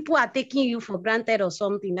know. People are taking you for granted or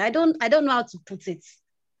something. I don't know how to put it.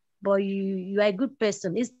 But you are a good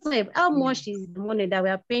person. It's not how much is the money that we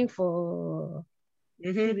are paying for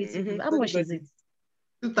CBT? How much is it?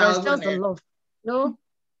 It's just the love. No,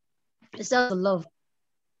 it's just the love.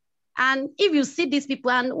 And if you see these people,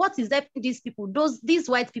 and what is helping these people, these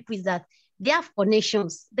white people, is that they have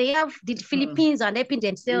connections. They have the Philippines are helping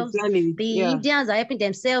themselves. The Indians are helping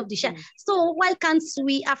themselves. So why can't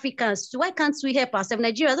we Africans? Why can't we help ourselves?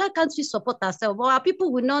 Nigerians, why can't we support ourselves? Well, our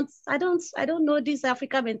people will not. I don't know this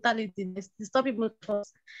African mentality. They stop people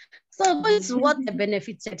first. So going to what I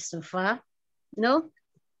benefited so far,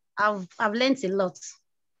 I've learned a lot.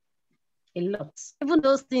 A lot. Even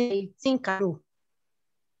those things you think I know.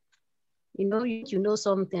 You know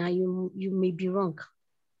something and you may be wrong.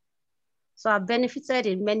 So I've benefited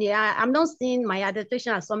in many. I'm not seeing my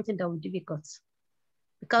adaptation as something that will be difficult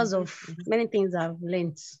because of many things I've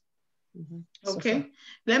learned. Okay,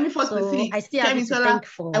 let me first see. I still have to thank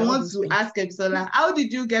for. I want to ask Kemisola, how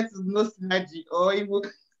did you get to know Synergy? Or even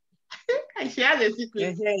she has a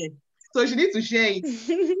secret, so she needs to share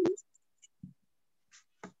it.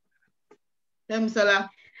 Kemisola.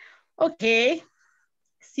 Okay,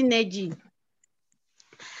 Synergy.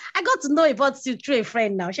 I got to know about you through a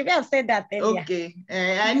friend now. She may have said that earlier. Okay,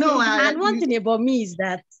 I know. And one thing about me is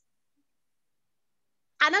that,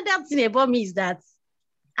 another thing about me is that,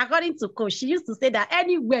 according to Coach, she used to say that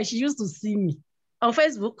anywhere she used to see me, on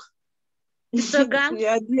Facebook, Instagram,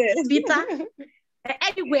 Twitter,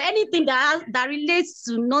 anywhere, anything that relates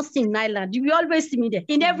to nursing in Ireland, you will always see me there.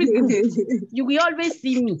 In every group, you will always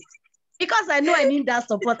see me. Because I know I need that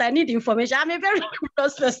support, I need information. I'm a very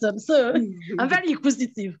curious person, so I'm very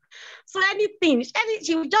inquisitive. So anything,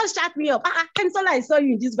 she would just chat me up. Kemisola, I saw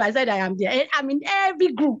you in this group. I said I am there. I'm in every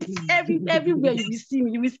group, everywhere you will see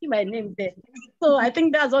me, you will see my name there. So I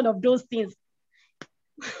think that's one of those things.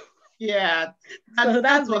 Yeah,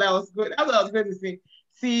 that's what I was going. That's what I was going to say.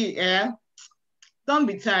 See, don't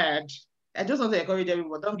be tired. I just want to encourage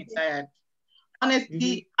everyone. Don't be tired.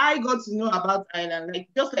 Honestly, I got to know about Ireland, like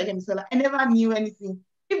just like Kemisola. I never knew anything.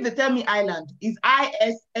 If they tell me Ireland, is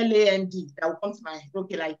Island that will come to my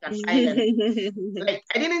like an island. Like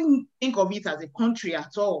I didn't think of it as a country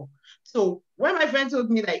at all. So when my friend told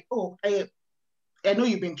me like, oh, I know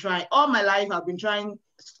you've been trying all my life. I've been trying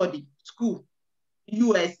to study school,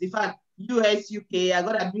 US. In fact, US, UK. I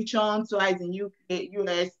got admission twice in UK,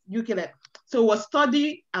 US, UK. So it was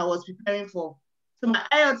study I was preparing for. So my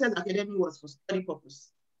IELTS academy was for study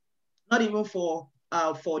purpose, not even for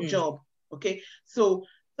job. Okay, so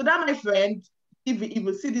that my friend, if he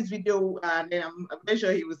will see this video, and then I'm very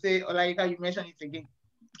sure he will say, Olaika, you mentioned it again.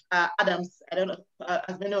 Adams, I don't know,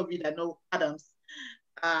 as many of you that know Adams,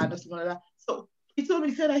 so he told me,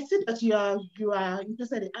 he said, I see that you are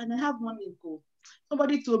interested, and I have one info.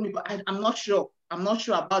 Somebody told me, but I'm not sure. I'm not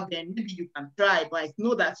sure about them. Maybe you can try, but I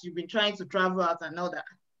know that you've been trying to travel out and all that.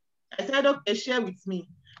 I said, okay, share with me.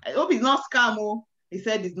 I hope it's not scam. Oh, he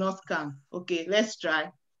said it's not scam. Okay, let's try.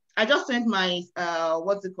 I just sent my,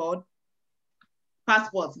 what's it called?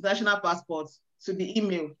 Passport, national passport, to the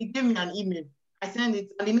email. He gave me an email. I sent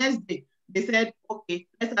it, and the next day, they said, okay,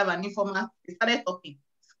 let's have an informal. They started talking,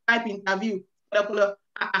 Skype interview, like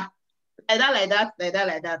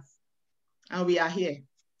that. And we are here.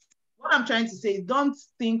 What I'm trying to say is don't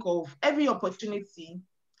think of every opportunity.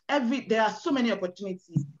 There are so many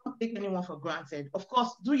opportunities. Don't take anyone for granted. Of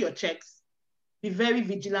course, do your checks. Be very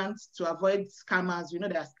vigilant to avoid scammers.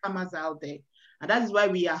 There are scammers out there. And that is why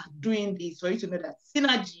we are doing this, for you to know that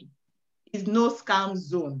Synergy is no scam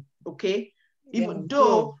zone, okay? Even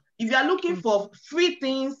though, if you are looking for free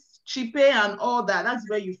things, cheaper and all that, that's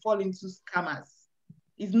where you fall into scammers.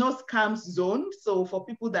 It's no scam zone. So for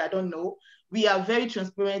people that don't know, we are very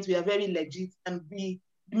transparent, we are very legit, and the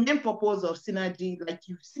main purpose of Synergy, like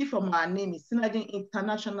you see from our name, is Synergy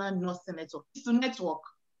International Nursing Network. It's to network.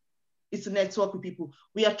 It's to network with people.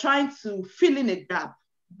 We are trying to fill in a gap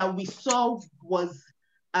that we saw was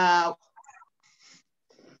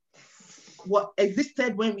what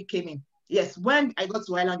existed when we came in. Yes, when I got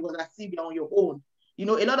to Ireland, it was as if you're on your own.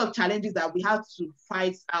 A lot of challenges that we had to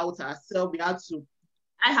fight out ourselves.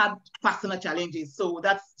 I had personal challenges, so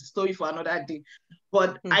that's the story for another day.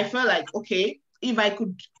 But I felt like, okay, if I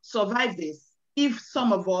could survive this, if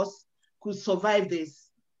some of us could survive this,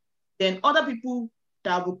 then other people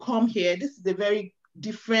that will come here, this is a very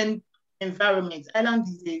different environment. Ireland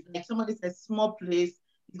is like somebody said, small place.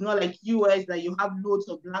 It's not like US that you have loads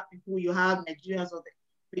of Black people, you have Nigerians.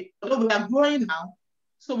 Although we are growing now,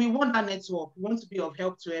 so we want that network. We want to be of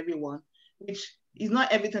help to everyone, which is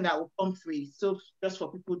not everything that will come free. So just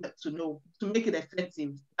for people to know, to make it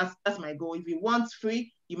effective, that's my goal. If you want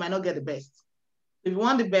free, you might not get the best. If you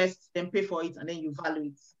want the best, then pay for it and then you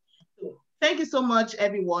value it. So thank you so much,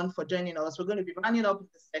 everyone, for joining us. We're going to be running up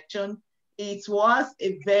with the section. It's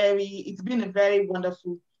been a very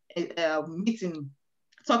wonderful meeting,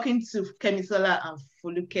 talking to Kemisola and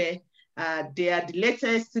Foluke. They are the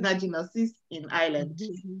latest synergy nurses in Ireland.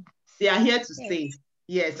 They are here to stay.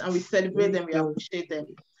 Yes, and we celebrate them, we appreciate them.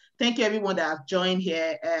 Thank you everyone that have joined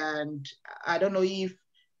here. And I don't know if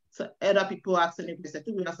other people ask any questions. I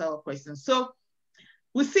think we answer our questions. So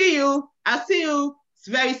we'll see you. I'll see you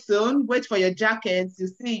very soon. Wait for your jackets. You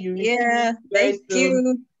see you. Yeah, very thank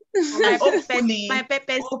soon. you. And hopefully my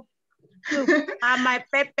pepper soup. And my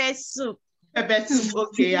pepper soup. Pepper soup.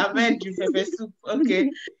 Okay, I've heard you pepper soup.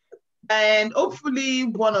 Okay. And hopefully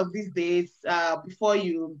one of these days, before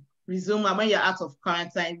you resume and when you're out of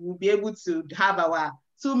quarantine, we'll be able to have our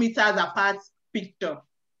 2 meters apart picture.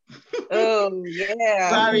 Oh, yeah.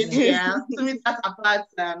 Sorry, yeah, 2 meters apart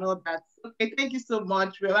and all that. Okay, thank you so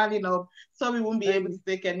much. We're running up, so we won't be able to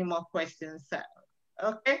take any more questions.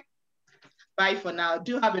 Okay, bye for now.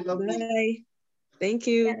 Do have a lovely Bye. Thank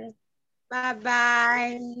you.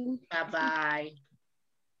 Bye-bye.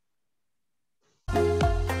 Bye-bye.